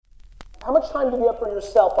How much time did you have for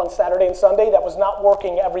yourself on Saturday and Sunday that was not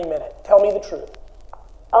working every minute? Tell me the truth.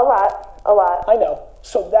 A lot. I know.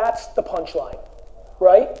 So that's the punchline,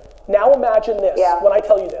 right? Now imagine this, when I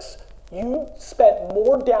tell you this. You spent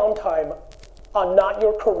more downtime on not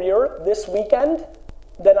your career this weekend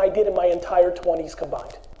than I did in my entire 20s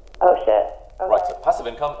combined. Oh shit. Okay. Right, so passive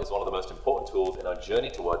income is one of the most important tools in our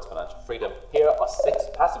journey towards financial freedom. Here are 6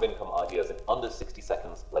 passive income ideas in under 60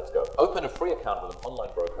 seconds. Let's go. Open a free account with an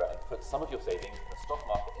online broker and put some of your savings in a stock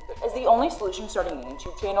market index. Is the only solution starting a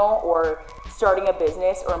YouTube channel or starting a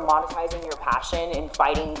business or monetizing your passion in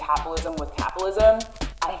fighting capitalism with capitalism?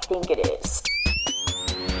 I think it is.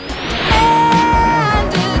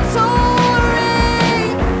 Mandatory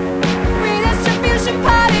redistribution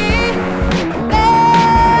party.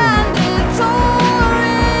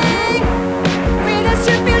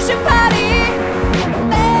 Redistribution party.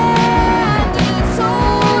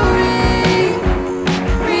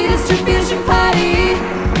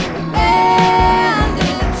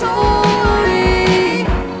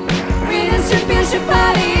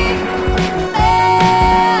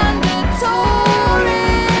 Mandatory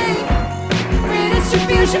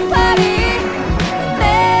redistribution party. Mandatory redistribution party.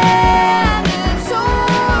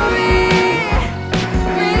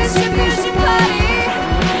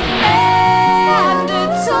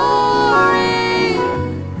 Mandatory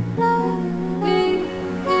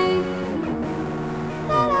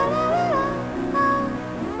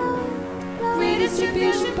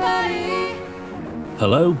redistribution party.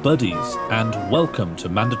 Hello, buddies, and welcome to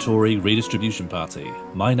Mandatory Redistribution Party.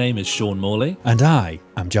 My name is Sean Morley. And I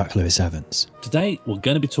am Jack Lewis Evans. Today, we're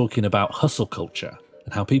going to be talking about hustle culture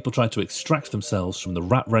and how people try to extract themselves from the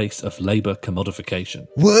rat race of labour commodification.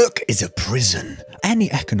 Work is a prison.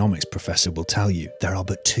 Any economics professor will tell you there are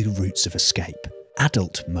but 2 routes of escape: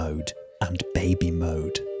 adult mode and baby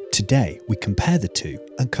mode. Today, we compare the 2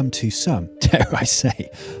 and come to some, dare I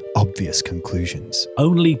say, obvious conclusions.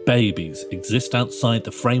 Only babies exist outside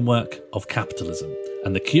the framework of capitalism,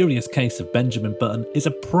 and The Curious Case of Benjamin Button is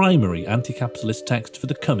a primary anti-capitalist text for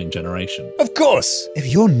the coming generation. Of course! If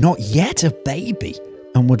you're not yet a baby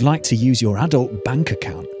and would like to use your adult bank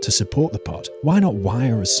account to support the pod, why not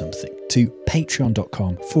wire us something to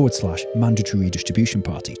patreon.com/mandatory redistribution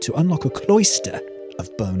party to unlock a cloister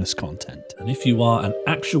of bonus content. And if you are an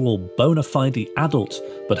actual bona fide adult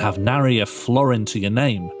but have nary a florin to your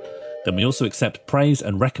name, then we also accept praise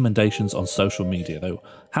and recommendations on social media, though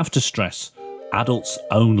have to stress, adults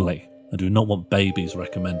only. I do not want babies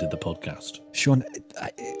recommended the podcast. Sean,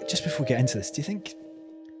 just before we get into this, do you think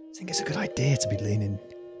it's a good idea to be leaning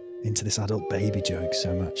into this adult baby joke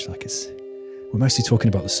so much? We're mostly talking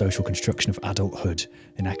about the social construction of adulthood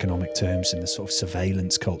in economic terms and the sort of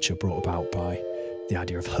surveillance culture brought about by the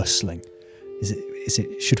idea of hustling.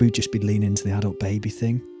 Should we just be leaning into the adult baby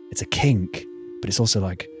thing? It's a kink, but it's also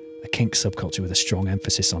like a kink subculture with a strong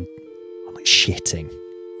emphasis on like shitting.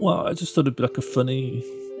 Well, I just thought it'd be like a funny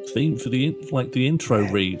theme for the intro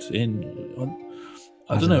read in.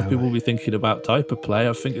 I don't know if people will be thinking about diaper play.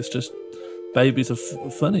 I think it's just babies are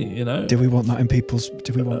funny, you know. Do we want that in people's?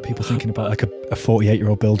 Do we want people thinking about like a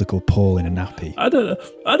 48-year-old builder called Paul in a nappy? I don't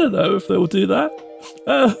know if they will do that.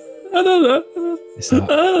 I don't know. Is that? I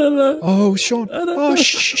don't know. Oh, Sean. Oh,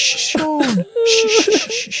 Sean.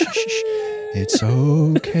 Shh. It's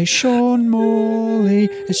okay, Sean Morley.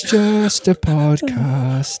 It's just a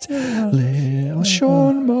podcast. Little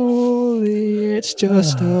Sean Morley. It's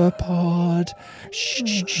just a pod.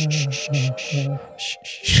 Shh.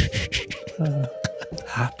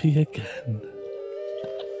 Happy again.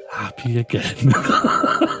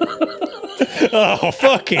 Oh,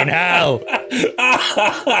 fucking hell.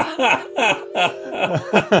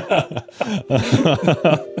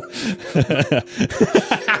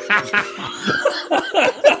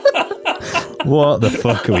 What the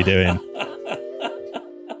fuck are we doing?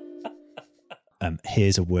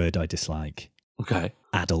 Here's a word I dislike. Okay.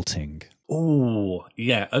 Adulting. Oh,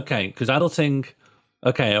 yeah. Okay. Because adulting.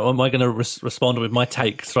 Okay. Am I going to respond with my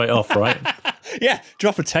take straight off, right? Yeah.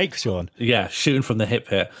 Drop a take, Sean. Yeah. Shooting from the hip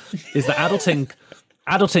here. Is that adulting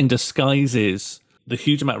disguises the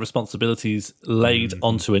huge amount of responsibilities laid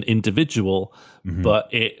onto an individual, but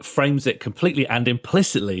it frames it completely and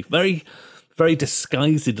implicitly, very, very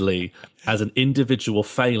disguisedly, as an individual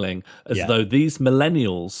failing, as though these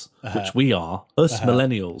millennials, which we are,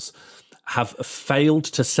 millennials, have failed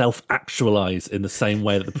to self-actualize in the same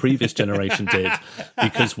way that the previous generation did,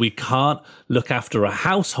 because we can't look after a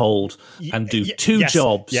household and do two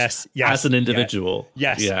jobs as an individual.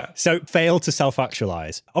 So fail to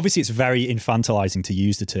self-actualize. Obviously, it's very infantilizing to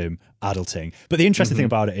use the term adulting. But the interesting thing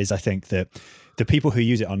about it is I think that the people who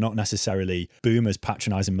use it are not necessarily boomers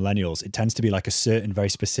patronizing millennials. It tends to be like a certain very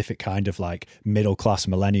specific kind of like middle class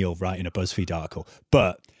millennial writing a BuzzFeed article.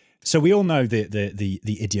 But so we all know the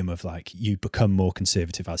idiom of like you become more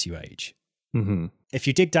conservative as you age. Mm-hmm. If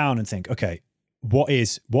you dig down and think, okay, what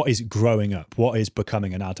is growing up? What is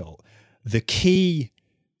becoming an adult? The key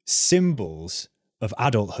symbols of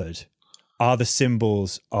adulthood are the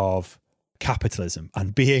symbols of capitalism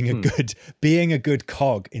and being a good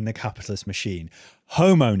cog in the capitalist machine.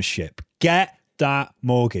 Home ownership, get that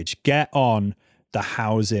mortgage, get on the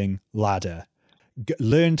housing ladder,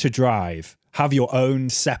 learn to drive, have your own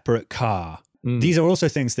separate car. These are also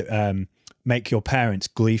things that make your parents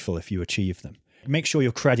gleeful if you achieve them. Make sure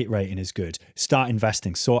your credit rating is good. Start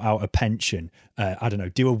investing, sort out a pension.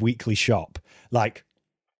 Do a weekly shop. Like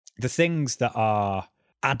the things that are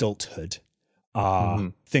adulthood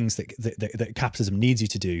are things that capitalism needs you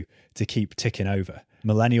to do to keep ticking over.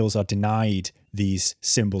 Millennials are denied these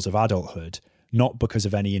symbols of adulthood, not because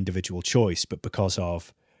of any individual choice, but because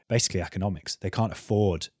of basically economics. They can't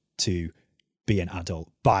afford to be an adult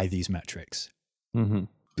by these metrics. Mm-hmm.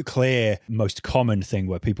 The clear, most common thing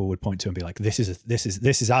where people would point to and be like, this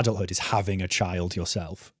is adulthood, is having a child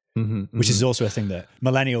yourself. Mm-hmm, which is also a thing that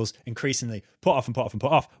millennials increasingly put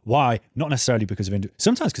off. Why? Not necessarily because of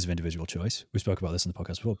sometimes because of individual choice. We spoke about this on the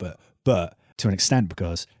podcast before, but to an extent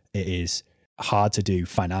because it is hard to do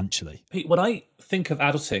financially. Pete, when I think of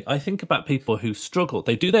adulting, I think about people who struggle.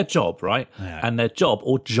 They do their job, right? Yeah. And their job,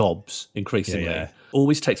 or jobs increasingly,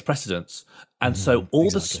 always takes precedence. And so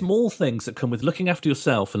all the small things that come with looking after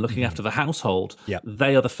yourself and looking after the household,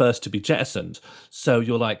 they are the first to be jettisoned. So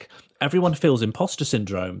you're like, everyone feels imposter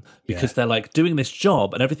syndrome because they're like doing this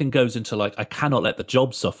job and everything goes into like, I cannot let the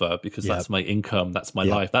job suffer because that's my income, that's my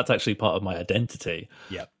life. That's actually part of my identity.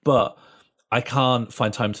 Yeah. But I can't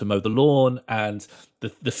find time to mow the lawn, and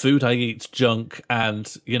the food I eat's junk,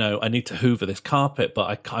 and I need to hoover this carpet,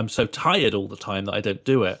 but I'm so tired all the time that I don't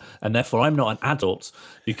do it, and therefore I'm not an adult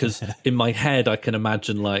because in my head I can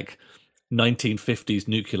imagine like 1950s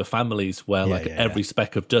nuclear families where every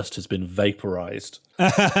speck of dust has been vaporized.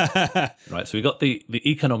 Right, so we got the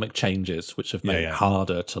economic changes which have made it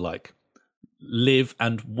harder to like live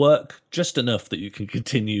and work just enough that you can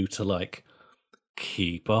continue to like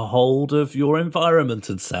keep a hold of your environment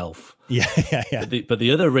and self. But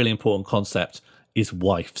the other really important concept is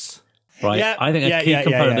wifes, right? I think a key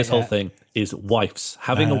component of this whole thing is wifes.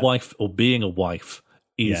 Having a wife or being a wife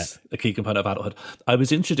is a key component of adulthood. I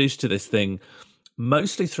was introduced to this thing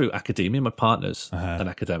mostly through academia. My partner's an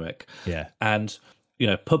academic. And,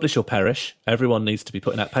 publish or perish. Everyone needs to be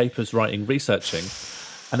putting out papers, writing, researching.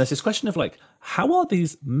 And there's this question of like, how are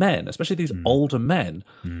these men, especially these older men,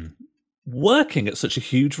 working at such a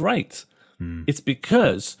huge rate? It's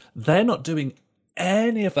because they're not doing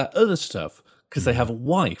any of that other stuff because they have a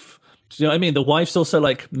wife. Do you know what I mean? The wife's also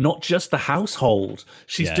like not just the household.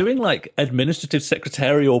 She's doing like administrative,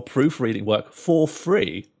 secretarial, proofreading work for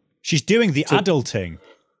free. She's doing the adulting.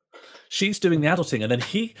 She's doing the adulting, and then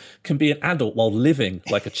he can be an adult while living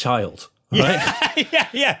like a child. Right?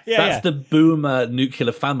 That's the boomer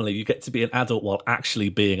nuclear family. You get to be an adult while actually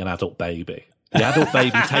being an adult baby. The adult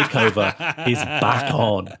baby takeover is back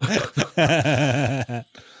on.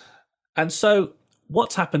 And so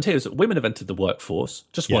what's happened here is that women have entered the workforce.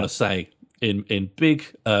 Just want to say in big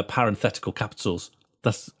parenthetical capitals,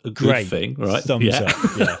 that's a good thing, right? Thumbs up.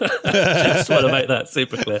 Just want to make that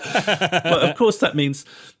super clear. But of course, that means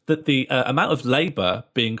that the amount of labour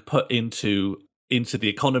being put into the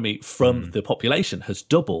economy from the population has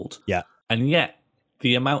doubled. Yeah. And yet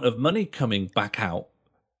the amount of money coming back out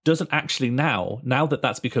doesn't actually now that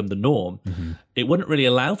that's become the norm, it wouldn't really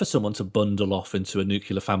allow for someone to bundle off into a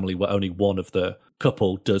nuclear family where only one of the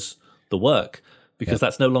couple does the work, because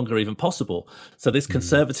that's no longer even possible. So this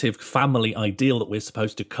conservative family ideal that we're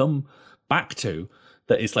supposed to come back to,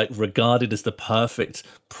 that is like regarded as the perfect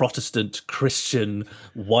Protestant, Christian,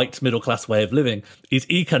 white middle-class way of living, is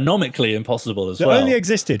economically impossible as well. It only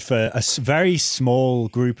existed for a very small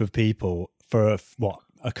group of people for,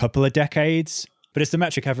 a couple of decades? But it's the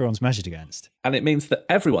metric everyone's measured against. And it means that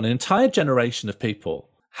everyone, an entire generation of people,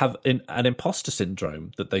 have an imposter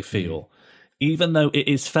syndrome that they feel, even though it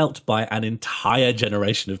is felt by an entire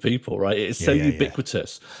generation of people, right? It is so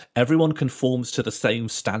ubiquitous. Everyone conforms to the same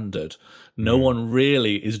standard. No one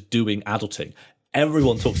really is doing adulting.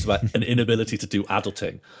 Everyone talks about an inability to do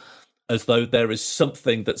adulting, as though there is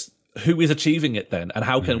something that's, who is achieving it then? And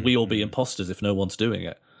how can we all be imposters if no one's doing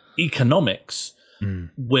it? Economics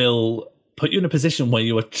will put you in a position where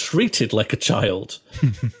you are treated like a child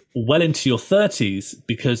well into your 30s,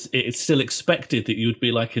 because it is still expected that you would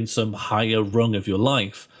be like in some higher rung of your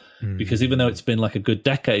life. because even though it's been like a good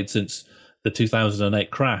decade since the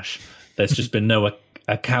 2008 crash, there's just been no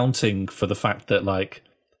accounting for the fact that like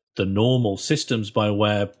the normal systems by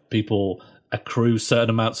where people accrue certain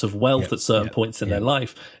amounts of wealth at certain points in their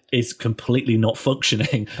life is completely not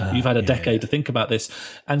functioning. You've had a decade to think about this.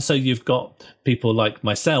 And so you've got people like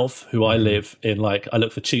myself who I live in, like, I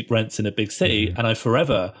look for cheap rents in a big city, and I've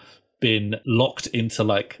forever been locked into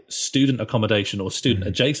like student accommodation or student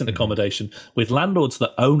adjacent accommodation with landlords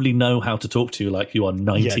that only know how to talk to you like you are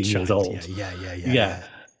 19 years old. Yeah.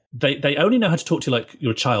 They only know how to talk to you like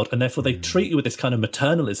you're a child, and therefore they treat you with this kind of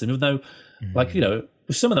maternalism, even though, like, you know,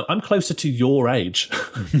 with some of them, I'm closer to your age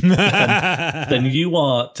than you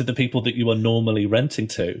are to the people that you are normally renting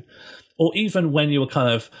to. Or even when you're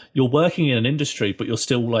working in an industry, but you're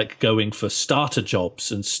still like going for starter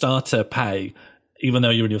jobs and starter pay, even though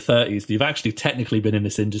you're in your 30s, you've actually technically been in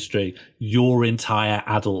this industry your entire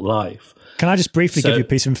adult life. Can I just briefly give you a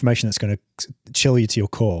piece of information that's going to chill you to your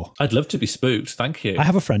core? I'd love to be spooked. Thank you. I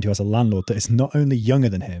have a friend who has a landlord that is not only younger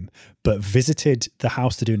than him, but visited the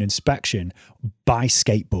house to do an inspection by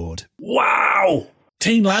skateboard. Wow!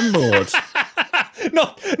 Teen landlord.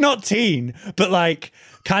 not teen, but like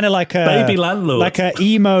kind of like a baby landlord, like a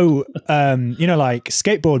emo, you know, like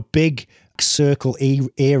skateboard, big circle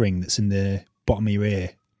earring that's in the bottom of your ear.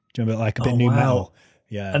 Do you remember, like a bit new metal?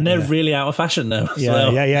 Yeah, and they're really out of fashion now.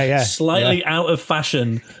 Yeah. Slightly out of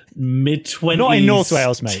fashion, mid-20s. Not in North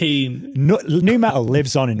Wales, mate. Teen. New metal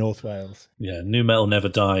lives on in North Wales. Yeah, new metal never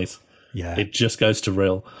dies. Yeah, it just goes to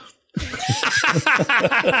real.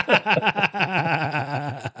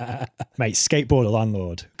 Mate, skateboarder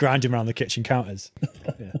landlord grinding around the kitchen counters.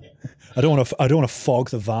 Yeah. I don't want to fog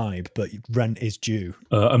the vibe, but rent is due.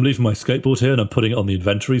 I'm leaving my skateboard here and I'm putting it on the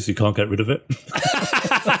inventory so you can't get rid of it.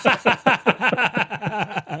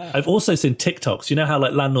 I've also seen TikToks. You know how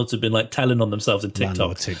like landlords have been like telling on themselves in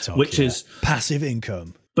TikTok, which is passive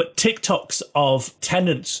income. But TikToks of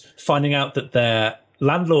tenants finding out that their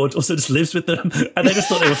landlord also just lives with them and they just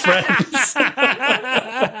thought they were friends.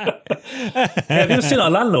 Have you ever seen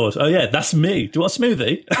our landlord? Oh yeah, that's me. Do you want a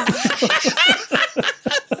smoothie?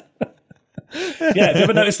 Yeah, have you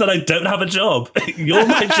ever noticed that I don't have a job? You're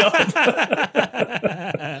my job.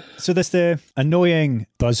 So there's the annoying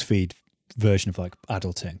BuzzFeed version of like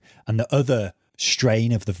adulting, and the other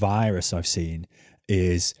strain of the virus I've seen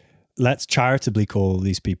is, let's charitably call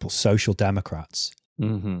these people social democrats.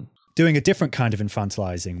 Mm-hmm. Doing a different kind of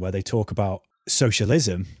infantilizing where they talk about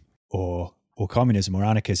socialism or communism or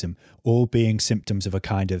anarchism all being symptoms of a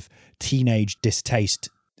kind of teenage distaste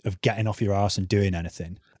of getting off your arse and doing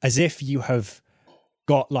anything, as if you have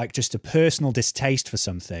got like just a personal distaste for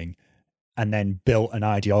something and then built an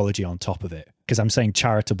ideology on top of it. Because I'm saying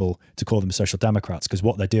charitable to call them social democrats, because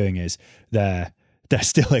what they're doing is they're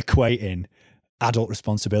still equating adult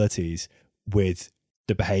responsibilities with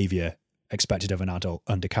the behavior expected of an adult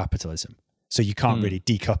under capitalism. So you can't really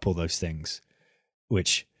decouple those things,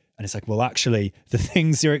 and it's like, well, actually the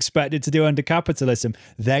things you're expected to do under capitalism,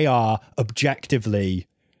 they are objectively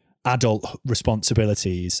adult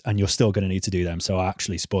responsibilities, and you're still going to need to do them. So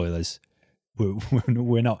actually, spoilers,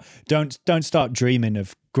 we're not. Don't start dreaming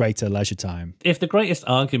of greater leisure time. If the greatest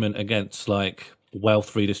argument against like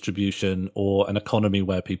wealth redistribution or an economy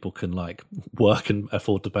where people can like work and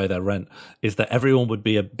afford to pay their rent is that everyone would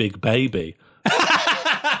be a big baby,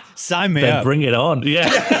 sign me then up. Bring it on. Yeah.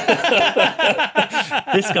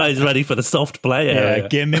 This guy's ready for the soft play area. Yeah,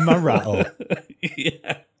 give me my rattle.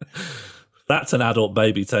 Yeah. That's an adult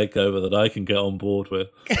baby takeover that I can get on board with.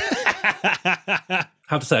 I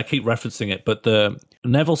have to say, I keep referencing it, but the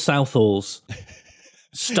Neville Southall's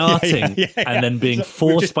starting and then being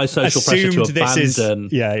forced by social pressure to abandon.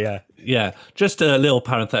 Yeah. Just a little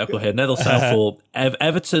parenthetical here. Neville Southall,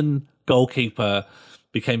 Everton goalkeeper,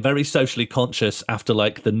 became very socially conscious after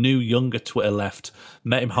like the new younger Twitter left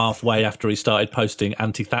met him halfway after he started posting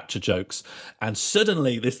anti-Thatcher jokes, and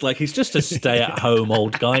suddenly this like he's just a stay-at-home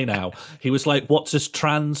old guy now. He was like, what does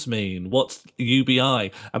trans mean? What's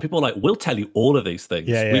UBI? And people are like, we'll tell you all of these things.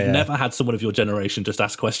 We've never had someone of your generation just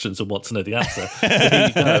ask questions and want to know the answer. So here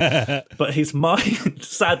you go. But his mind,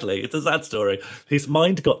 sadly, it's a sad story, his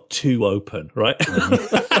mind got too open, right?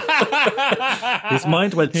 His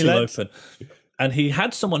mind went too open. And he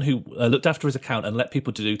had someone who looked after his account and let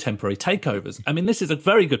people to do temporary takeovers. I mean, this is a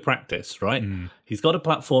very good practice, right? He's got a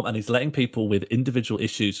platform and he's letting people with individual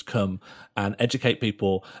issues come and educate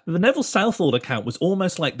people. The Neville Southall account was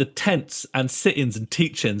almost like the tents and sit-ins and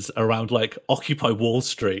teach-ins around like Occupy Wall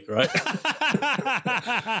Street, right?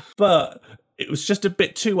 But it was just a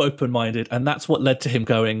bit too open-minded, and that's what led to him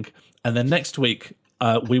going. And then next week,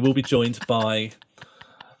 we will be joined by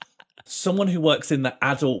someone who works in the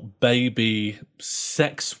adult baby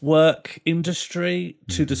sex work industry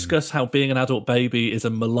to discuss how being an adult baby is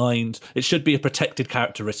it should be a protected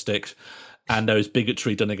characteristic, and there is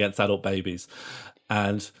bigotry done against adult babies.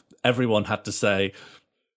 And everyone had to say,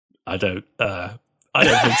 I don't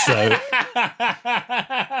think so.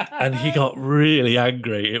 And he got really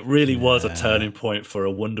angry. It really was a turning point for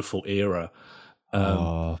a wonderful era.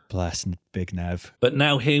 Bless Big Nev. But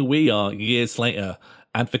now here we are, years later,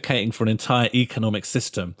 advocating for an entire economic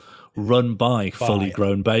system run by fully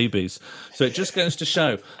grown babies. So it just goes to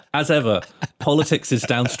show, as ever, politics is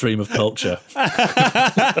downstream of culture.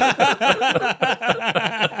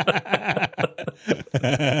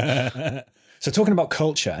 So talking about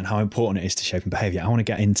culture and how important it is to shaping behaviour, I want to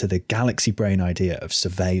get into the galaxy brain idea of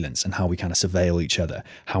surveillance and how we kind of surveil each other,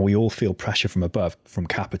 how we all feel pressure from above, from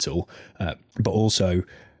capital, but also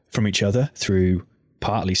from each other through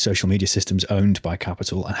partly social media systems owned by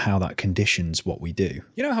capital, and how that conditions what we do.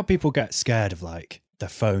 You know how people get scared of like their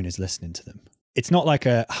phone is listening to them? It's not like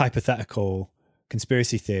a hypothetical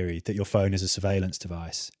conspiracy theory that your phone is a surveillance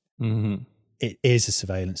device. Mm-hmm. It is a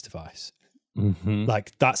surveillance device. Mm-hmm.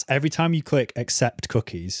 Like that's every time you click accept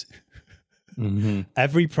cookies,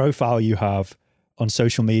 every profile you have on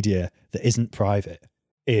social media that isn't private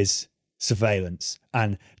is surveillance.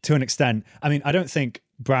 And to an extent, I mean, I don't think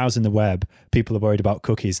browsing the web, people are worried about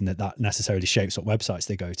cookies and that necessarily shapes what websites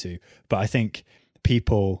they go to. But I think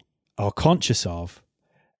people are conscious of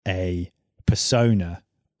a persona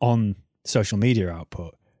on social media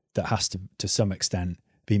output that has to some extent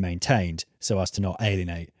be maintained so as to not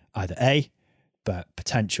alienate either but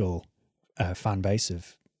potential fan base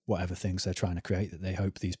of whatever things they're trying to create that they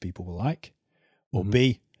hope these people will like, or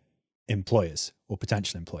B, employers or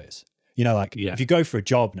potential employers. You know, like if you go for a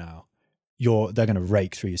job now, they're going to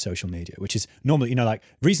rake through your social media, which is normally, you know, like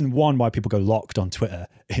reason one why people go locked on Twitter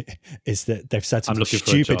is that they've said something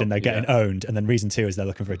stupid and they're getting owned. And then reason two is they're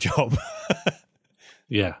looking for a job.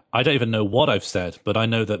 Yeah. I don't even know what I've said, but I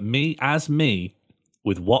know that me,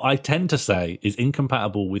 with what I tend to say, is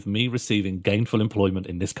incompatible with me receiving gainful employment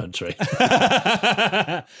in this country.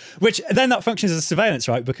 Which then that functions as surveillance,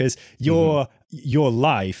 right? Because your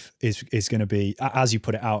life is going to be, as you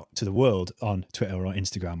put it out to the world on Twitter or on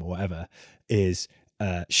Instagram or whatever, is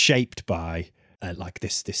shaped by like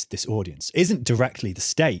this audience. Isn't directly the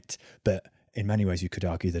state, but in many ways you could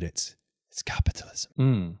argue that it's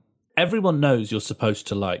capitalism. Everyone knows you're supposed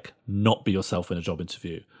to like not be yourself in a job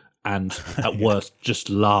interview. And at worst, just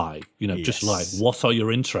lie. You know, just lie. What are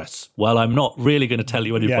your interests? Well, I'm not really going to tell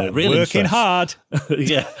you any of my real working interests. Hard.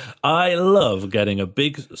 Yeah, I love getting a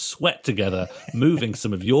big sweat together, moving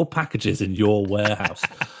some of your packages in your warehouse.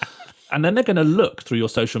 And then they're going to look through your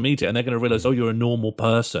social media and they're going to realize, oh, you're a normal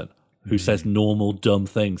person who says normal, dumb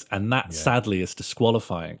things. And that, sadly, is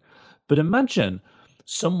disqualifying. But imagine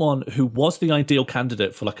someone who was the ideal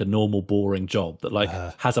candidate for like a normal boring job that like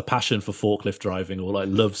has a passion for forklift driving or like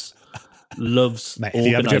loves Mate,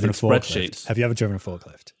 organizing spreadsheets. Have you ever driven a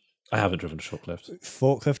forklift? I haven't driven a forklift.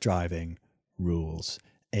 Forklift driving rules.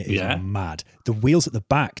 It is mad. The wheels at the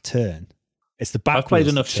back turn. It's the back. I've played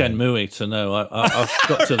enough Shenmue to know. I've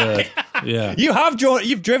got to the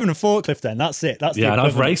You've driven a forklift then. That's it. That's and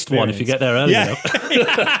I've raced one if you get there early enough.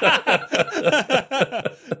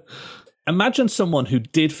 Imagine someone who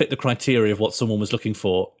did fit the criteria of what someone was looking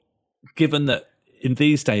for, given that in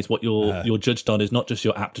these days what you're judged on is not just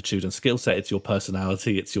your aptitude and skill set, it's your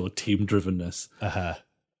personality, it's your team drivenness.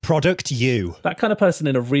 Product you. That kind of person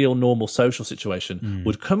in a real normal social situation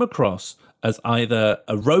would come across as either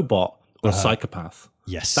a robot or a psychopath.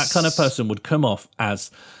 Yes. That kind of person would come off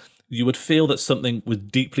as you would feel that something was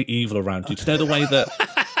deeply evil around you. Do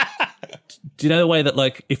you know the way that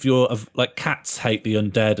like if you're like cats hate the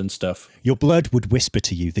undead and stuff? Your blood would whisper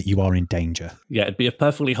to you that you are in danger. Yeah, it'd be a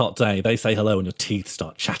perfectly hot day. They say hello and your teeth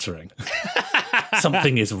start chattering.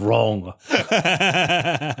 Something is wrong.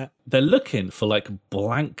 They're looking for like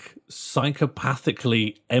blank,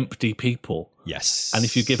 psychopathically empty people. Yes. And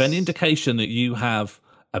if you give any indication that you have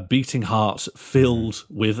a beating heart filled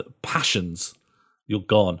with passions, you're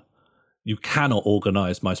gone. You cannot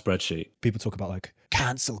organize my spreadsheet. People talk about like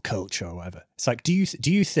cancel culture or whatever. It's like, do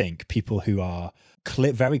you think people who are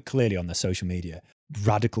very clearly on their social media,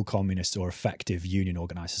 radical communists or effective union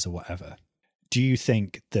organizers or whatever, do you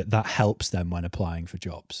think that helps them when applying for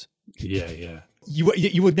jobs? Yeah.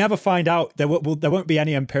 You would never find out. There won't be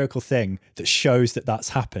any empirical thing that shows that that's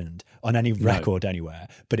happened on any record anywhere,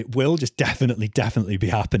 but it will just definitely be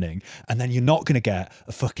happening. And then you're not going to get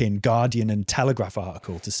a fucking Guardian and Telegraph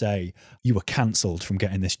article to say you were cancelled from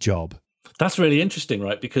getting this job. That's really interesting,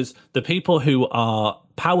 right? Because the people who are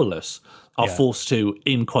powerless, are forced to,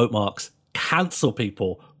 in quote marks, cancel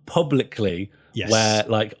people publicly. Yes. Where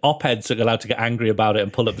like op-eds are allowed to get angry about it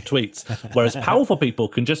and pull up the tweets, whereas powerful people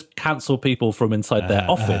can just cancel people from inside their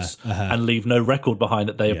office and leave no record behind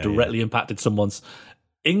that they have directly impacted someone's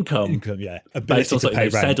income based on something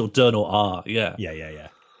they've said or done or are. Yeah.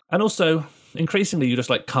 And also, increasingly, you just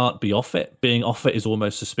like can't be off it. Being off it is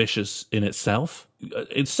almost suspicious in itself.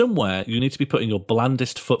 In somewhere, you need to be putting your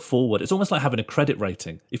blandest foot forward. It's almost like having a credit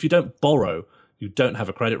rating. If you don't borrow, you don't have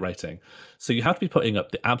a credit rating. So you have to be putting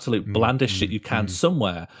up the absolute blandest shit you can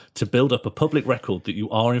somewhere to build up a public record that you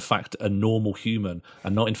are in fact a normal human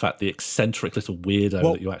and not in fact the eccentric little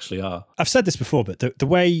weirdo that you actually are. I've said this before, but the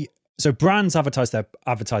way, so brands advertise their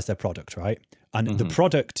product, right? And the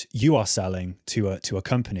product you are selling to a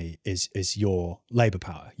company is your labor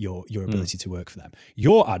power, your ability to work for them.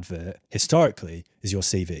 Your advert historically is your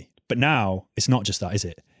CV. But now it's not just that, is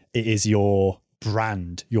it? It is your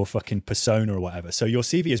brand, your fucking persona or whatever. So your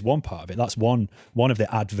CV is one part of it. That's one of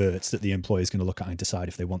the adverts that the employer is going to look at and decide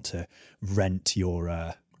if they want to rent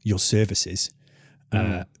your services.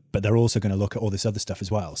 But they're also going to look at all this other stuff as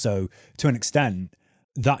well. So to an extent,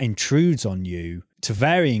 that intrudes on you to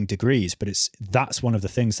varying degrees, but that's one of the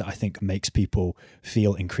things that I think makes people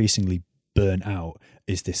feel increasingly burnt out,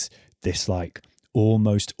 is this like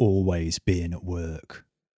almost always being at work,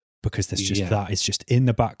 because there's just that it's just in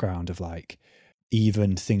the background of like,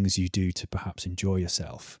 even things you do to perhaps enjoy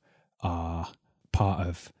yourself are part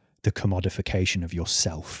of the commodification of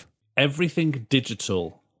yourself. Everything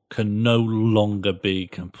digital can no longer be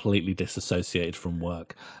completely disassociated from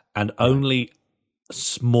work, and only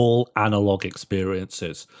small analog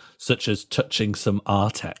experiences, such as touching some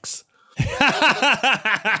Artex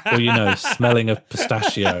or, smelling of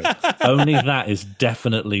pistachio, only that is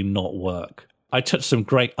definitely not work. I touched some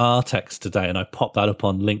great Artex today and I popped that up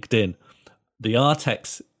on LinkedIn. The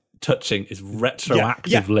Artex touching is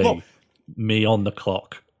retroactively me on the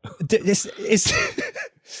clock. This is.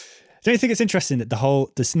 Don't you think it's interesting that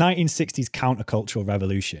this 1960s countercultural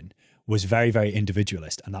revolution was very, very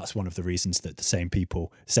individualist, and that's one of the reasons that the same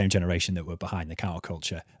people, same generation that were behind the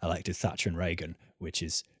counterculture, elected Thatcher and Reagan, which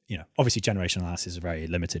is, obviously generational analysis is very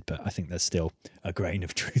limited, but I think there's still a grain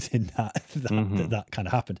of truth in that kind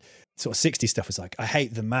of happened. Sort of 60s stuff was like, I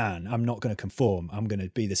hate the man, I'm not going to conform, I'm going to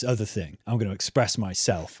be this other thing, I'm going to express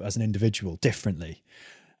myself as an individual differently.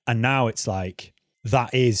 And now it's like,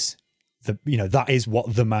 that is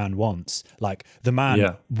what the man wants. Like the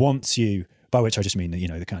man wants you, by which I just mean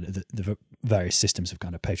that, the kind of the various systems of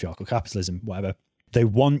kind of patriarchal capitalism, whatever. They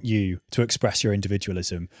want you to express your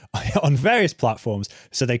individualism on various platforms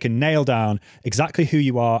so they can nail down exactly who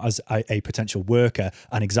you are as a potential worker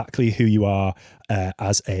and exactly who you are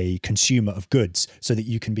as a consumer of goods, so that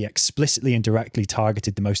you can be explicitly and directly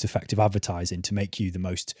targeted the most effective advertising to make you the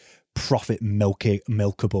most profit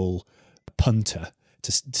milkable punter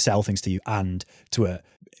to sell things to you and to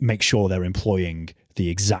make sure they're employing the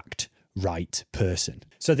exact right person.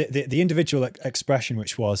 So the individual expression,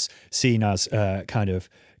 which was seen as kind of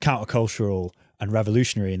countercultural and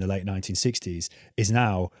revolutionary in the late 1960s, is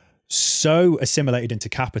now so assimilated into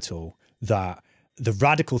capital that the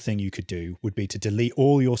radical thing you could do would be to delete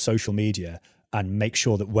all your social media and make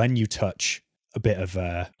sure that when you touch a bit of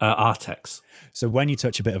Artex. So when you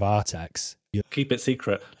touch a bit of Artex, keep it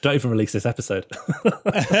secret. Don't even release this episode.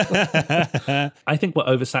 I think we're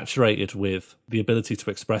oversaturated with the ability to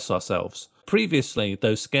express ourselves. Previously,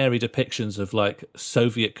 those scary depictions of like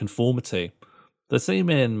Soviet conformity, they're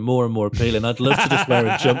seeming more and more appealing. I'd love to just wear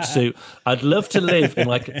a jumpsuit. I'd love to live in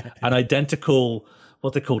like an identical,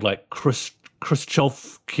 what they're called, like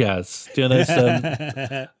Khrushchevkias. Do you know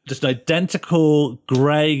those? Just an identical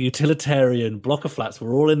grey utilitarian block of flats.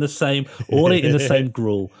 We're all in the same, all eating the same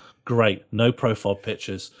gruel. Great, no profile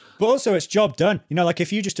pictures. But also, it's job done. Like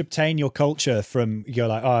if you just obtain your culture from, you're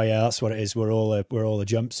like, oh yeah, that's what it is. We're all a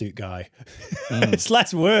jumpsuit guy. It's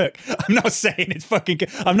less work. I'm not saying it's fucking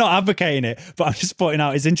good. I'm not advocating it, but I'm just pointing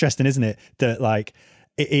out it's interesting, isn't it? That like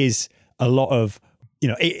it is a lot of,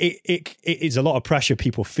 it is a lot of pressure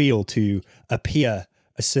people feel to appear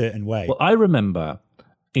a certain way. Well, I remember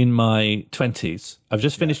in my 20s, I've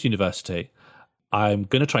just finished university. I'm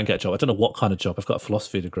going to try and get a job. I don't know what kind of job. I've got a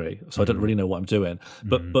philosophy degree, so I don't really know what I'm doing.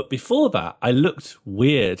 But before that, I looked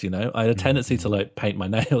weird, I had a tendency to like paint my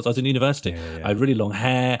nails. I was in university. I had really long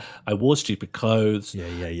hair. I wore stupid clothes.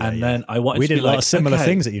 And then I wanted to be like... We did a lot of similar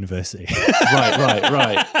things at university.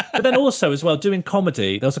 Right. But then also as well, doing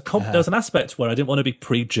comedy, there was an aspect where I didn't want to be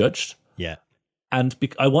prejudged. Yeah. And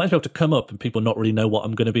I wanted to be able to come up and people not really know what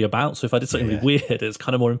I'm going to be about. So if I did something really weird, it's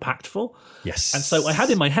kind of more impactful. Yes. And so I had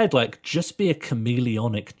in my head, like, just be a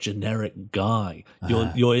chameleonic, generic guy.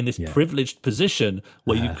 You're in this privileged position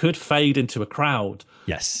where you could fade into a crowd.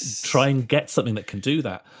 Yes. Try and get something that can do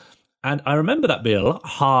that. And I remember that being a lot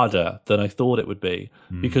harder than I thought it would be,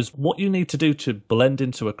 because what you need to do to blend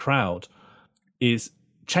into a crowd is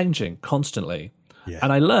changing constantly. Yeah.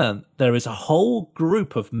 And I learned there is a whole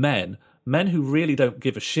group of men who really don't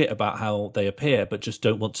give a shit about how they appear, but just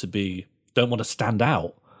don't want to stand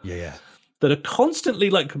out. Yeah. That are constantly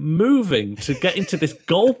like moving to get into this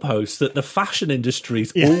goalpost that the fashion industry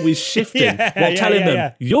is always shifting while telling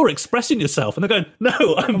them you're expressing yourself, and they're going,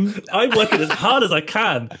 no, I'm working as hard as I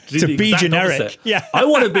can to be generic. Opposite. Yeah, I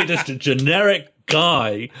want to be just a generic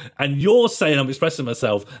guy, and you're saying I'm expressing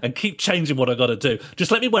myself and keep changing what I got to do. Just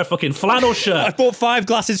let me wear a fucking flannel shirt. I've bought 5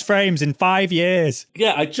 glasses frames in 5 years.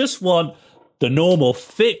 Yeah, I just want the normal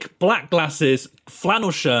thick black glasses, flannel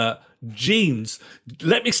shirt, jeans.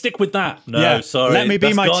 Let me stick with that. No, sorry. Let me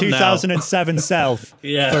be my 2007 self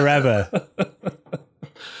forever.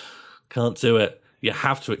 Can't do it. You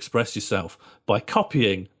have to express yourself by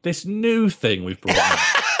copying this new thing we've brought out.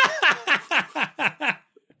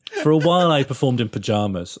 For a while, I performed in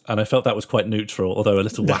pajamas, and I felt that was quite neutral, although a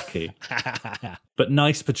little wacky. But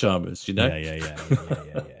nice pajamas, you know? Yeah.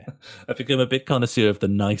 I've become a big connoisseur of the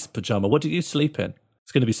nice pajama. What do you sleep in?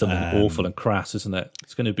 It's going to be something awful and crass, isn't it?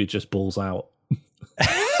 It's going to be just balls out.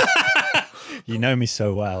 You know me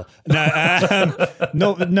so well. No.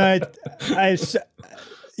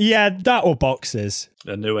 That or boxers.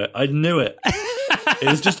 I knew it. It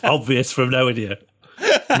was just obvious from knowing you.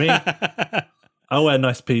 Me, I wear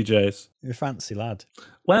nice PJs. You're a fancy lad.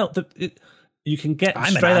 Well, you can get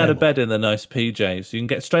straight out of bed in the nice PJs. You can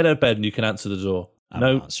get straight out of bed and you can answer the door. I'm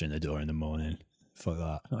not answering the door in the morning. Fuck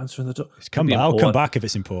that. Not answering the door. I'll come back if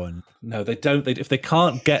it's important. No, they don't. If they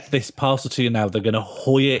can't get this parcel to you now, they're going to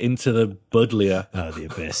hoy it into the Budlier. Oh, the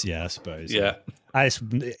abyss. Yeah, I suppose. Yeah.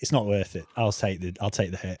 It's not worth it. I'll take the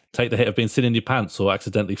hit. Take the hit of being sitting in your pants or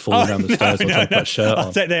accidentally falling down the stairs or trying to put a shirt on.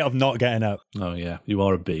 I'll take the hit of not getting up. Oh yeah, you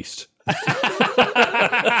are a beast.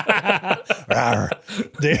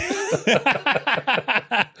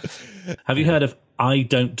 Have you heard of I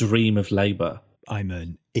Don't Dream of Labour? I'm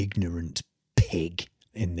an ignorant pig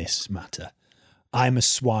in this matter. I'm a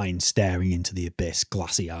swine staring into the abyss,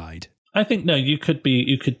 glassy-eyed. I think no. You could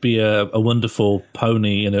be a wonderful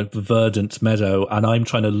pony in a verdant meadow, and I'm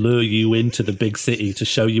trying to lure you into the big city to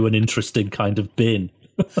show you an interesting kind of bin.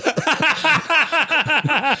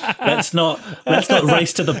 Let's not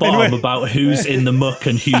race to the bottom about who's in the muck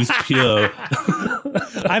and who's pure.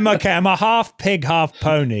 I'm okay. I'm a half pig, half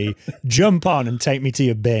pony. Jump on and take me to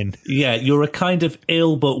your bin. Yeah, you're a kind of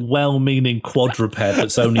ill but well-meaning quadruped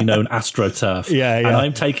that's only known AstroTurf. Yeah. And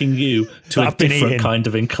I'm taking you to a different kind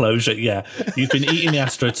of enclosure. Yeah, you've been eating the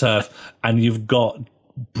AstroTurf and you've got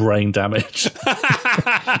brain damage.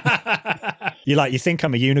 You think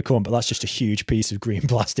I'm a unicorn, but that's just a huge piece of green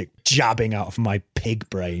plastic jabbing out of my pig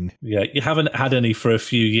brain. Yeah, you haven't had any for a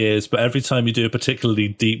few years, but every time you do a particularly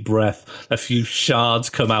deep breath, a few shards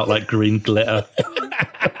come out like green glitter.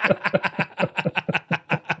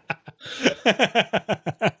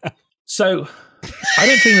 So, I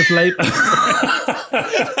don't dream of Labour.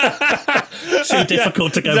 Too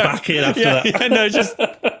difficult to go back in after that. Yeah, no, just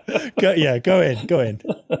go in.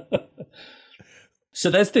 So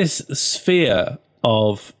there's this sphere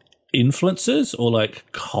of influencers or like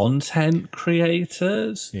content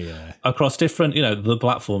creators across different, the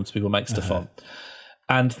platforms people make stuff on.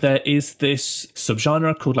 And there is this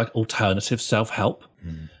subgenre called like alternative self-help.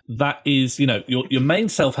 That is, your main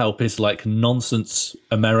self-help is like nonsense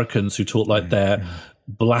Americans who talk like they're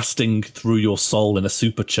blasting through your soul in a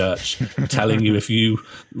super church, telling you if you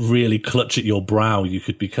really clutch at your brow, you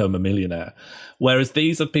could become a millionaire. Whereas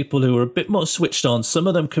these are people who are a bit more switched on. Some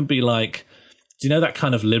of them can be like, do you know that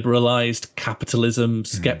kind of liberalized capitalism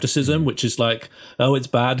skepticism, which is like, oh, it's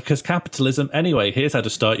bad because capitalism. Anyway, here's how to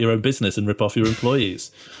start your own business and rip off your employees.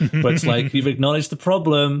 But it's like, you've acknowledged the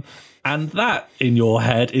problem. And that, in your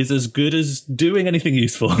head, is as good as doing anything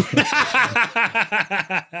useful.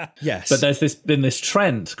 Yes. But there's been this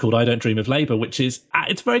trend called I Don't Dream of Labour, which is, at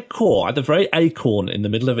its very core, at the very acorn in the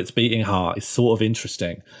middle of its beating heart, is sort of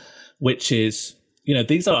interesting, which is,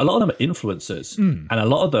 these are, a lot of them are influencers, and a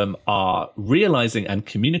lot of them are realizing and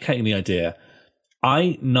communicating the idea,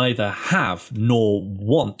 I neither have nor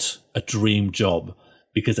want a dream job,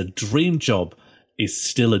 because a dream job is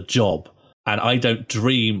still a job. And I don't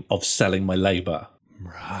dream of selling my labour.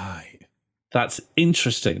 Right. That's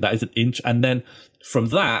interesting. That is and then from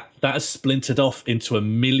that has splintered off into a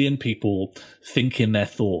million people thinking their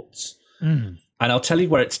thoughts. And I'll tell you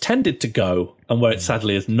where it's tended to go and where it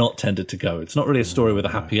sadly has not tended to go. It's not really a story with a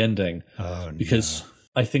happy ending, because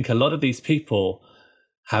I think a lot of these people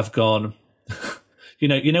have gone, you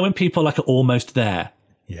know, when people like are almost there,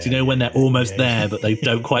 do you know when they're almost there, but they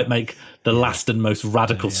don't quite make the last and most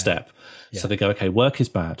radical step. So they go, okay, work is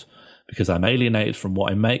bad because I'm alienated from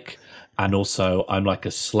what I make. And also I'm like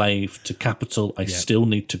a slave to capital. I still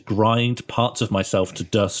need to grind parts of myself to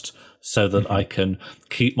dust so that I can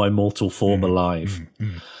keep my mortal form alive.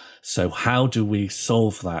 So how do we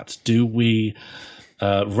solve that? Do we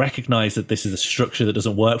recognize that this is a structure that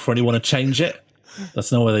doesn't work for anyone and change it?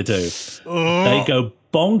 That's not what they do. They go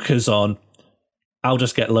bonkers on, I'll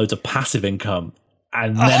just get loads of passive income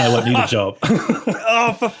and then I won't need a job.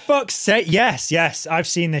 Oh, for fuck's sake. Yes. I've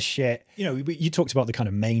seen this shit. You know, you talked about the kind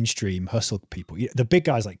of mainstream hustle people. The big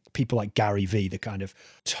guys, like people like Gary Vee, the kind of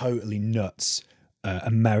totally nuts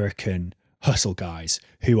American hustle guys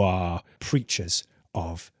who are preachers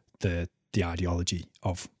of the ideology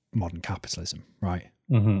of modern capitalism, right?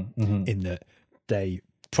 In that they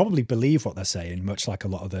probably believe what they're saying, much like a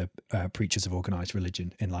lot of the preachers of organized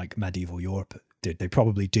religion in like medieval Europe did. They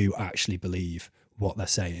probably do actually believe what they're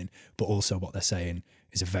saying, but also what they're saying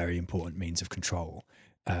is a very important means of control.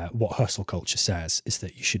 What hustle culture says is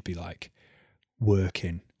that you should be like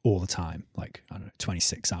working all the time, like, I don't know,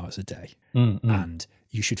 26 hours a day. And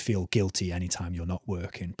you should feel guilty anytime you're not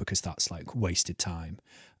working because that's like wasted time.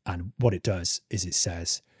 And what it does is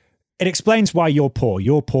it explains why you're poor.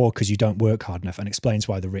 You're poor because you don't work hard enough, and explains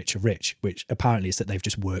why the rich are rich, which apparently is that they've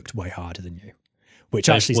just worked way harder than you. Which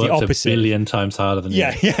They've actually is the opposite. A billion times harder than you.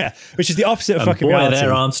 Yeah. Which is the opposite of and fucking boy, reality.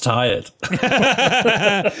 their arms tired.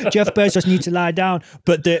 Jeff Bezos needs to lie down.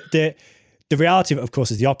 But the reality of it, of course,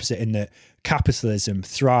 is the opposite, in that capitalism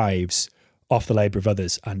thrives off the labour of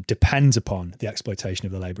others and depends upon the exploitation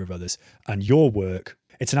of the labour of others. And your work,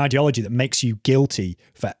 it's an ideology that makes you guilty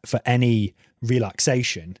for any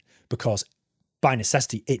relaxation, because by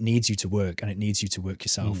necessity, it needs you to work, and it needs you to work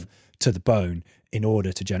yourself to the bone in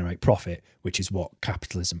order to generate profit, which is what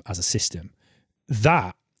capitalism as a system.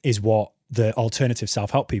 That is what the alternative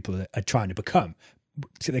self-help people are trying to become.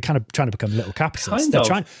 They're kind of trying to become little capitalists.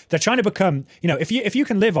 They're trying to become, you know, if you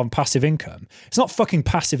can live on passive income, it's not fucking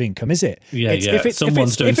passive income, is it?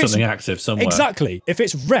 Someone's doing something active somewhere. Exactly. If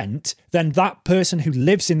it's rent, then that person who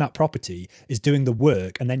lives in that property is doing the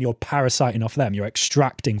work, and then you're parasiting off them. You're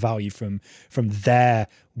extracting value from their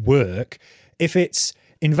work. If it's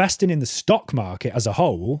investing in the stock market as a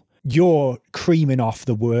whole, you're creaming off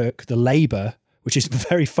the work, the labor, which is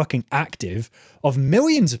very fucking active, of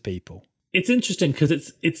millions of people. It's interesting because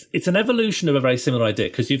it's an evolution of a very similar idea,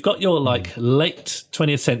 because you've got your like late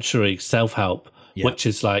 20th century self-help, which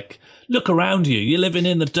is like, look around you, you're living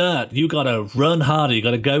in the dirt, you got to run harder, you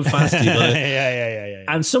got to go faster. Yeah.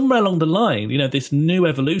 And somewhere along the line, you know, this new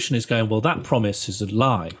evolution is going, well, that promise is a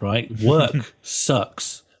lie, right? Work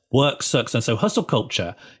sucks. Work sucks. And so hustle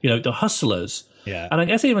culture, you know, the hustlers, and I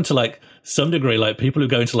guess even to like some degree, like people who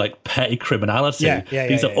go into like petty criminality,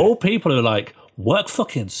 these are all people who are like, work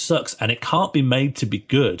fucking sucks and it can't be made to be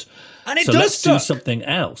good. And it so does let's suck. do something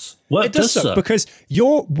else. Work it does suck because because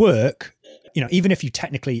your work, you know, even if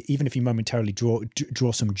you momentarily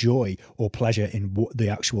draw some joy or pleasure in the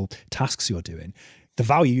actual tasks you're doing, the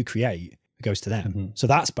value you create goes to them. So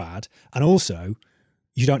that's bad. And also,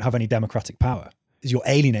 you don't have any democratic power. You're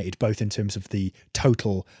alienated both in terms of the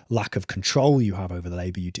total lack of control you have over the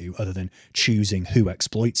labor you do, other than choosing who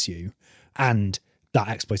exploits you, and that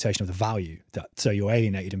exploitation of the value. So you're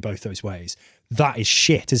alienated in both those ways. That is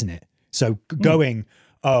shit, isn't it? So going,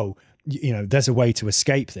 you know, there's a way to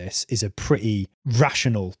escape this is a pretty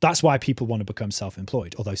rational. That's why people want to become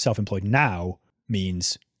self-employed. Although self-employed now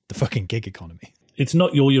means the fucking gig economy. It's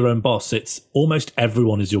not you're your own boss. It's almost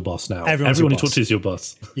everyone is your boss now. Everyone you talk to is your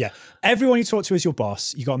boss. Yeah. Everyone you talk to is your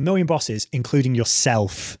boss. You got a million bosses, including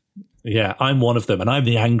yourself. Yeah, I'm one of them, and I'm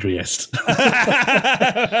the angriest.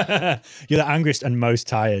 You're the angriest and most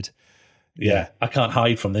tired. Yeah, I can't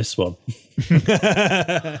hide from this one.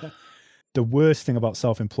 The worst thing about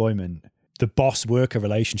self-employment, the boss-worker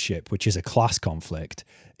relationship, which is a class conflict,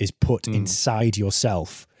 is put inside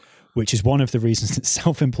yourself, which is one of the reasons that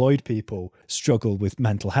self-employed people struggle with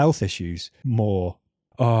mental health issues more.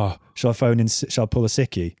 Oh, shall I phone in? Shall I pull a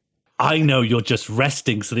sickie? I know you're just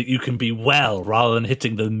resting so that you can be well rather than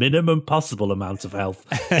hitting the minimum possible amount of health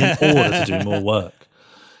in order to do more work.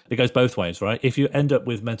 It goes both ways, right? If you end up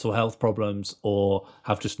with mental health problems or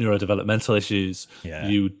have just neurodevelopmental issues,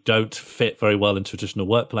 you don't fit very well in traditional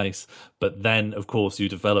workplace. But then, of course, you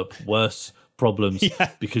develop worse problems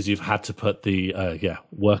because you've had to put the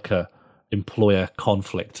worker-employer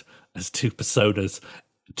conflict as two personas,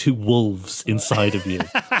 two wolves inside of you,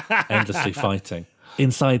 endlessly fighting.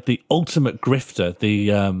 Inside the ultimate grifter,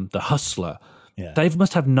 the hustler, they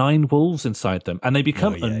must have 9 wolves inside them, and they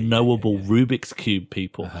become unknowable Rubik's Cube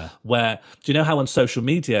people. Where, do you know how on social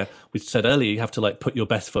media, we said earlier, you have to like put your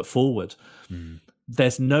best foot forward?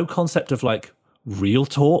 There's no concept of like real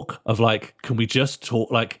talk, of like, can we just talk,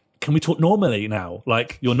 like, can we talk normally now?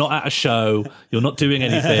 Like, you're not at a show, you're not doing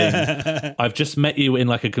anything. I've just met you in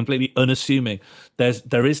like a completely unassuming.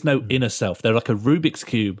 There is no inner self. They're like a Rubik's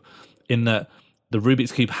Cube in that the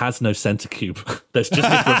Rubik's Cube has no center cube. There's just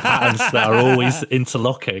different patterns that are always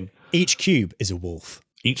interlocking. Each cube is a wolf.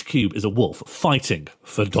 Each cube is a wolf fighting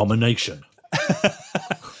for domination.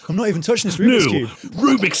 I'm not even touching this Rubik's New Cube.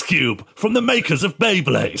 Rubik's Cube from the makers of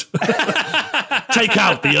Beyblade. Take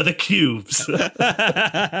out the other cubes.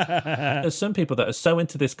 There's some people that are so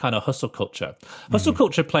into this kind of hustle culture. Hustle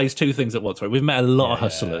culture plays two things at once, right? We've met a lot of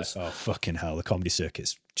hustlers. Oh, fucking hell. The comedy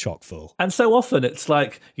circuit's chock full. And so often it's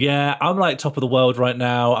like, yeah, I'm like top of the world right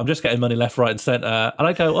now. I'm just getting money left, right, and centre. And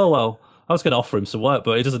I go, oh, well, I was going to offer him some work,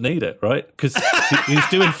 but he doesn't need it, right? Because he's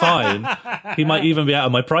doing fine. He might even be out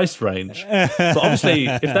of my price range. But obviously,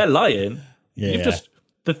 if they're lying, you've just...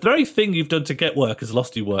 The very thing you've done to get work has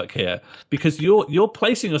lost you work here, because you're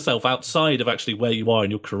placing yourself outside of actually where you are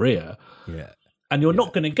in your career. Yeah. And you're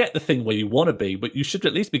not going to get the thing where you want to be, but you should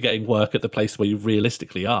at least be getting work at the place where you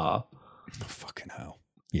realistically are. Oh, fucking hell.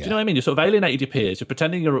 Yeah. Do you know what I mean? You're sort of alienated your peers. You're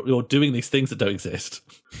pretending you're doing these things that don't exist.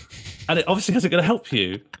 And it obviously isn't going to help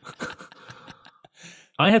you.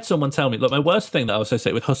 I had someone tell me, look, my worst thing that I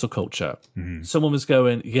associate with hustle culture, someone was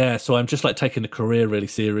going, yeah, so I'm just like taking the career really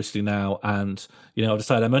seriously now. And, you know, I've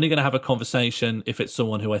decided I'm only going to have a conversation if it's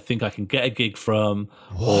someone who I think I can get a gig from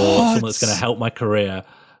or someone that's going to help my career.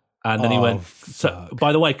 And then he went, so,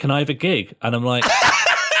 by the way, can I have a gig? And I'm like,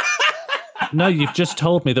 no, you've just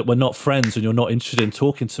told me that we're not friends and you're not interested in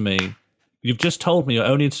talking to me. You've just told me you're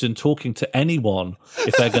only interested in talking to anyone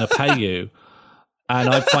if they're going to pay you. And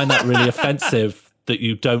I find that really offensive that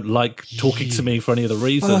you don't like talking to me for any other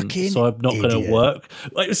reason, so I'm not going to work.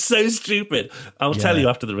 Like, it's so stupid. I'll tell you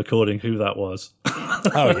after the recording who that was.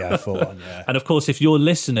 Oh, yeah, full on, yeah. And of course, if you're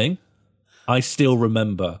listening, I still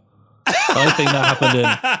remember. I think that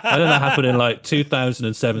happened in like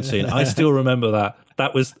 2017. I still remember that.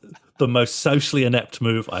 That was the most socially inept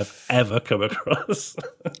move I've ever come across.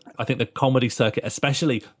 I think the comedy circuit,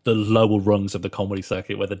 especially the lower rungs of the comedy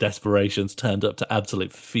circuit where the desperation's turned up to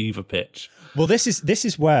absolute fever pitch. Well, this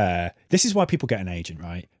is why people get an agent,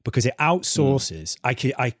 right? Because it outsources. I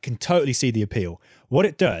can totally see the appeal. What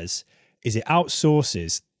it does is it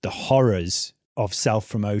outsources the horrors of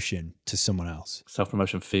self-promotion to someone else.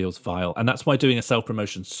 Self-promotion feels vile. And that's why doing a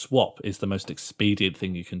self-promotion swap is the most expedient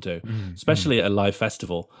thing you can do, especially at a live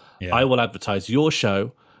festival. Yeah. I will advertise your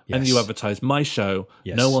show and you advertise my show.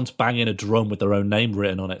 Yes. No one's banging a drum with their own name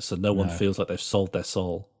written on it, so no one feels like they've sold their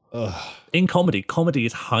soul. Ugh. In comedy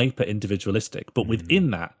is hyper individualistic, but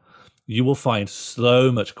within that, you will find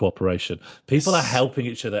so much cooperation. People are helping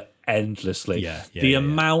each other endlessly. The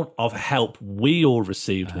amount of help we all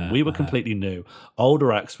received when we were completely new.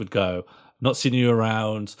 Older acts would go, not seeing you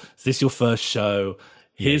around, is this your first show?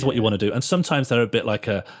 Here's what you want to do. And sometimes they're a bit like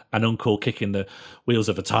an uncle kicking the wheels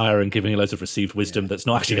of a tire and giving you loads of received wisdom that's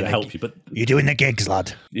not actually going to help you. But you're doing the gigs,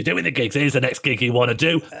 lad. You're doing the gigs. Here's the next gig you want to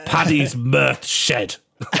do. Paddy's Mirth Shed.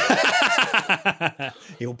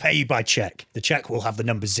 He'll pay you by check. The check will have the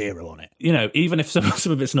number 0 on it. You know, even if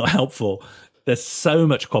some of it's not helpful, there's so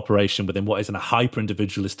much cooperation within what is a hyper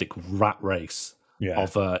individualistic rat race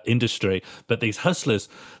of industry. But these hustlers,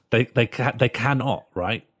 they cannot,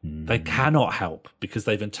 right? They cannot help because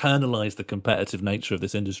they've internalized the competitive nature of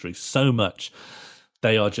this industry so much.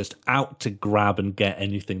 They are just out to grab and get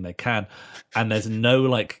anything they can. And there's no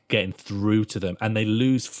like getting through to them. And they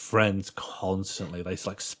lose friends constantly. They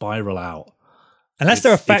like spiral out. Unless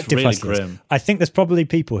they're effective really hustlers. Grim. I think there's probably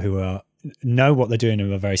people who know what they're doing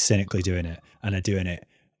and are very cynically doing it and are doing it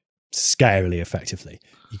scarily effectively.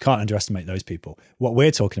 You can't underestimate those people. What we're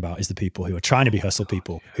talking about is the people who are trying to be hustle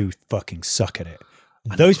people who fucking suck at it.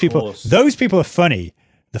 Those people are funny.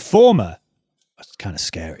 The former are kind of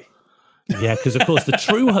scary. Yeah, because of course the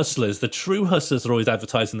true hustlers are always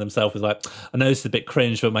advertising themselves as like, I know it's a bit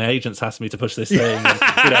cringe, but my agents asked me to push this thing and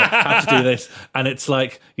have to do this. And it's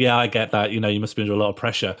like, yeah, I get that. You know, you must be under a lot of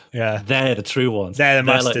pressure. Yeah. They're the true ones. They're the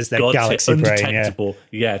masters, they're galaxy brain. Undetectable.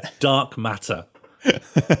 Yeah, dark matter.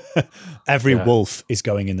 Every wolf is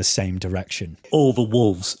going in the same direction. All the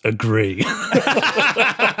wolves agree.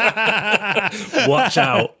 Watch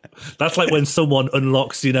out. That's like when someone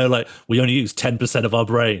unlocks, you know, like, we only use 10% of our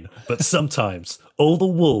brain, but sometimes all the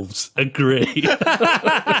wolves agree.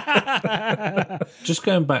 Just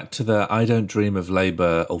going back to the I don't dream of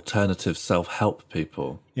Labour alternative self-help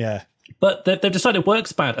people. Yeah. But they've decided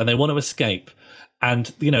work's bad and they want to escape.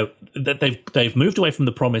 And, you know, they've moved away from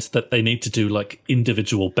the promise that they need to do like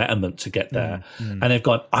individual betterment to get there. And they've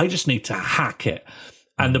gone, I just need to hack it.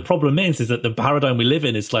 And the problem is that the paradigm we live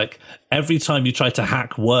in is like every time you try to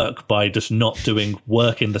hack work by just not doing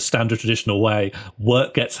work in the standard traditional way,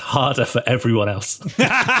 work gets harder for everyone else.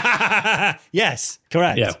 Yes,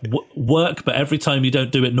 correct. Yeah, work, but every time you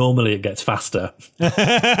don't do it normally, it gets faster. Because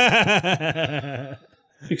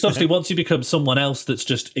obviously once you become someone else that's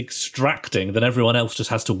just extracting, then everyone else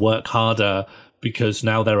just has to work harder because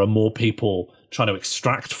now there are more people trying to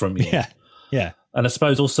extract from you. Yeah, yeah. And I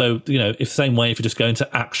suppose also, you know, if same way if you just go into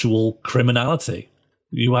actual criminality,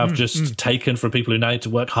 you have just taken from people who now need to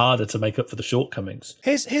work harder to make up for the shortcomings.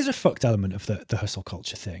 Here's a fucked element of the hustle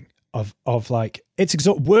culture thing of like it's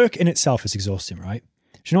work in itself is exhausting, right?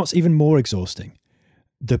 Do you know what's even more exhausting?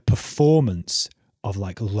 The performance of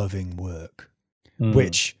like loving work,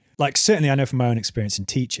 which like certainly I know from my own experience in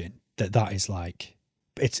teaching that is like.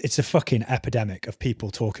 It's a fucking epidemic of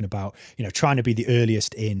people talking about, you know, trying to be the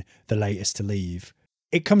earliest in, the latest to leave.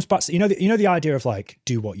 It comes back to, you know the idea of like,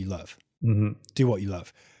 do what you love. Do what you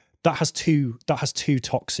love. That has two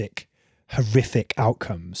toxic, horrific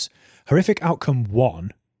outcomes. Horrific outcome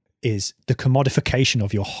one is the commodification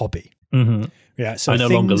of your hobby. Yeah. So I no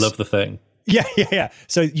longer love the thing. Yeah.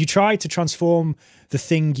 So you try to transform the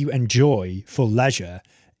thing you enjoy for leisure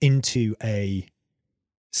into a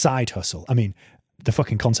side hustle. I mean, the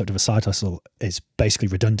fucking concept of a side hustle is basically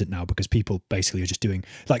redundant now because people basically are just doing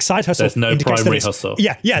like side hustle. There's no primary hustle.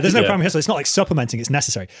 Yeah. There's no primary hustle. It's not like supplementing. It's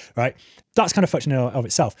necessary, right? That's kind of fucked in and of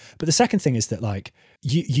itself. But the second thing is that like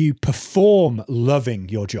you perform loving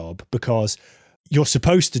your job because you're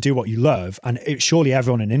supposed to do what you love, and surely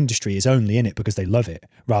everyone in industry is only in it because they love it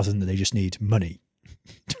rather than they just need money.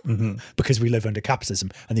 Because we live under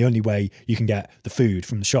capitalism, and the only way you can get the food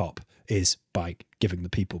from the shop is by giving the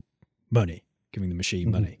people money. Giving the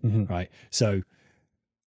machine money, right? So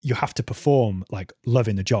you have to perform like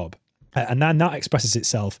loving the job. And then that expresses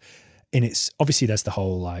itself in its, obviously there's the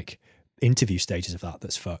whole like interview stages of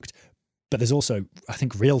that's fucked. But there's also, I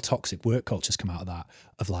think, real toxic work cultures come out of that,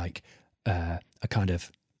 of like a kind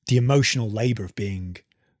of the emotional labor of being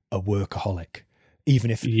a workaholic.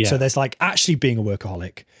 Even if, so there's like actually being a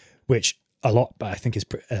workaholic, which a lot, but I think is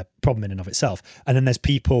a problem in and of itself. And then there's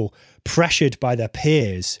people pressured by their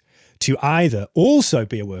peers to either also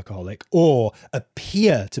be a workaholic or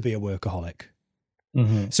appear to be a workaholic.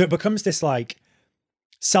 So it becomes this like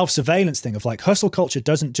self-surveillance thing of like hustle culture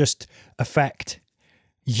doesn't just affect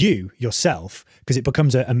you, yourself, because it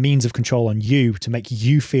becomes a means of control on you to make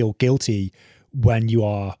you feel guilty when you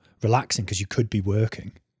are relaxing because you could be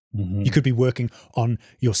working. You could be working on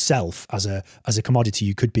yourself as a commodity.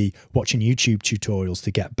 You could be watching YouTube tutorials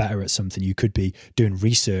to get better at something. You could be doing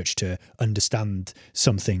research to understand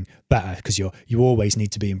something better because you always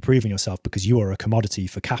need to be improving yourself because you are a commodity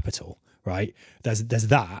for capital, right? There's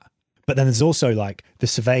that. But then there's also like the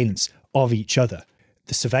surveillance of each other.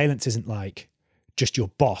 The surveillance isn't like just your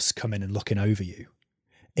boss coming and looking over you.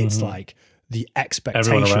 It's like the expectations.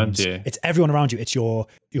 Everyone around you. It's everyone around you. It's your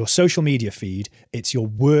social media feed. It's your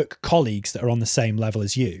work colleagues that are on the same level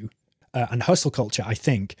as you. And hustle culture, I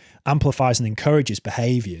think, amplifies and encourages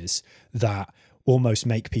behaviors that almost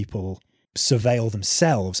make people surveil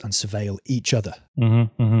themselves and surveil each other.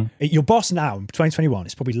 Your boss now, in 2021,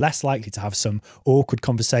 is probably less likely to have some awkward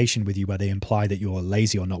conversation with you where they imply that you're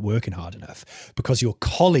lazy or not working hard enough because your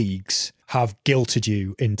colleagues have guilted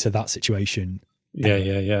you into that situation.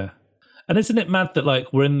 Yeah. And isn't it mad that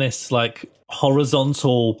like we're in this like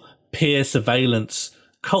horizontal peer surveillance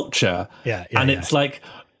culture? And it's like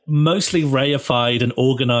mostly reified and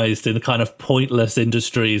organized in kind of pointless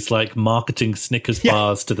industries like marketing Snickers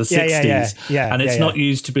bars to the 60s. And it's not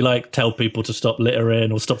used to be like tell people to stop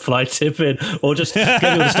littering or stop fly tipping or just get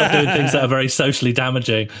people to stop doing things that are very socially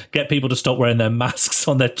damaging, get people to stop wearing their masks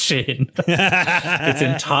on their chin. It's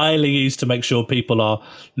entirely used to make sure people are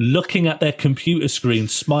looking at their computer screen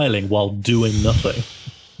smiling while doing nothing.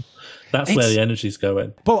 That's where the energy's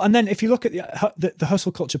going. Well, and then if you look at the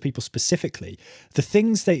hustle culture people specifically,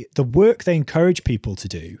 the work they encourage people to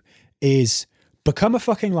do is become a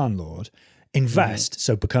fucking landlord, invest,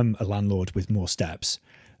 so become a landlord with more steps,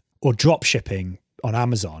 or drop shipping on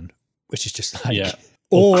Amazon, which is just like...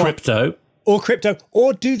 Or crypto.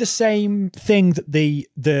 Or do the same thing that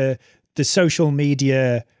the social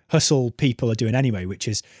media hustle people are doing anyway, which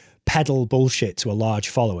is peddle bullshit to a large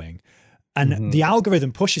following. And the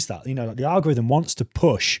algorithm pushes that, like the algorithm wants to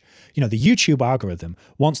push, the YouTube algorithm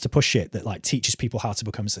wants to push shit that like teaches people how to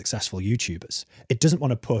become successful YouTubers. It doesn't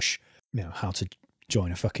want to push, how to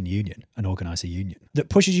join a fucking union and organize a union. That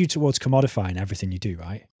pushes you towards commodifying everything you do,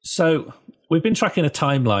 right? So we've been tracking a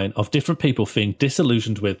timeline of different people feeling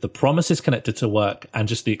disillusioned with the promises connected to work and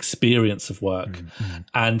just the experience of work,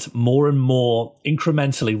 and more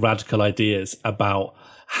incrementally radical ideas about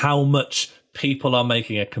how much people are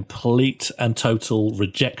making a complete and total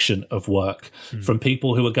rejection of work from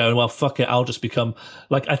people who are going, well, fuck it, I'll just become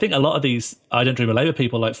like, I think a lot of these I Don't Dream of Labour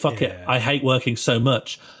people are like, fuck it, I hate working so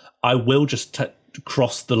much, I will just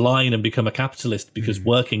cross the line and become a capitalist because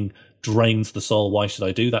working drains the soul. Why should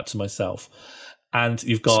I do that to myself? And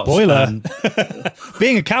you've got spoiler.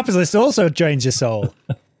 Being a capitalist also drains your soul.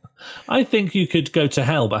 I think you could go to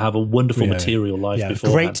hell but have a wonderful material life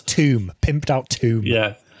beforehand. Great tomb, pimped out tomb.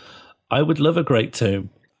 Yeah. I would love a great tomb.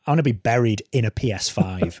 I want to be buried in a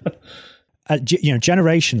PS5.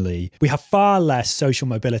 Generationally, we have far less social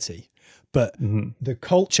mobility, but the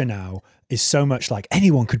culture now is so much like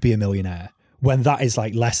anyone could be a millionaire, when that is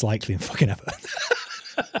like less likely than fucking ever.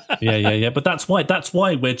 Yeah. But that's why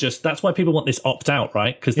people want this opt out,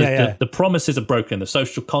 right? Because the promises are broken. The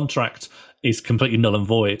social contract is completely null and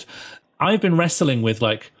void. I've been wrestling with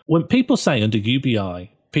like, when people say under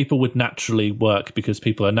UBI, people would naturally work because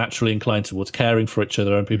people are naturally inclined towards caring for each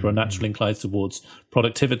other and people are naturally inclined towards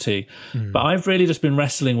productivity. But I've really just been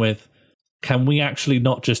wrestling with, can we actually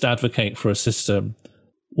not just advocate for a system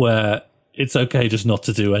where it's okay just not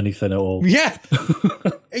to do anything at all? Yeah.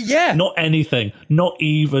 Yeah. Not anything. Not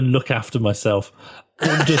even look after myself.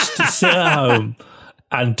 And just sit at home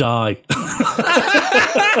and die.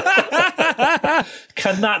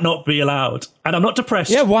 Can that not be allowed? And I'm not depressed.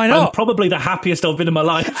 Yeah, why not? I'm probably the happiest I've been in my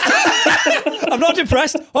life. I'm not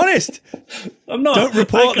depressed. Honest. I'm not. Don't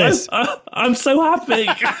report this. I'm so happy.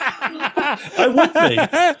 I would be.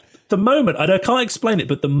 The moment, and I can't explain it,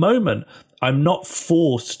 but the moment I'm not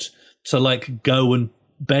forced to like go and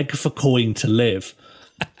beg for coin to live,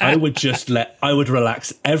 I would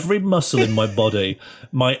relax every muscle in my body.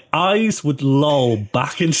 My eyes would loll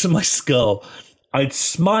back into my skull. I'd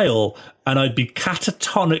smile and I'd be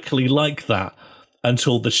catatonically like that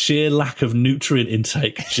until the sheer lack of nutrient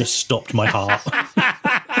intake just stopped my heart.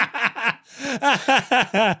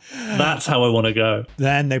 That's how I want to go.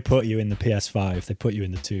 Then they put you in the PS5. They put you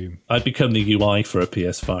in the tomb. I'd become the UI for a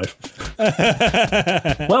PS5.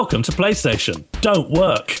 Welcome to PlayStation. Don't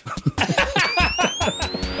work.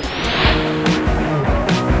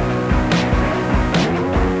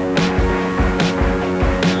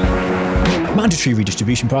 Mandatory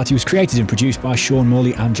Redistribution Party was created and produced by Sean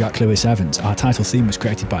Morley and Jack Lewis Evans. Our title theme was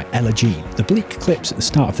created by Ella Jean. The bleak clips at the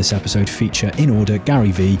start of this episode feature, in order,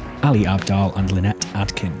 Gary V, Ali Abdaal and Lynette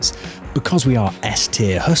Adkins. Because we are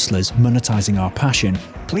S-tier hustlers monetising our passion,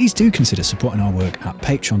 please do consider supporting our work at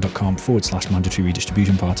patreon.com/mandatory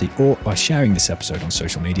redistribution party or by sharing this episode on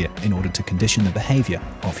social media in order to condition the behaviour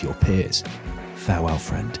of your peers. Farewell,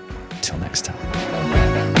 friend. Till next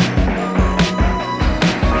time.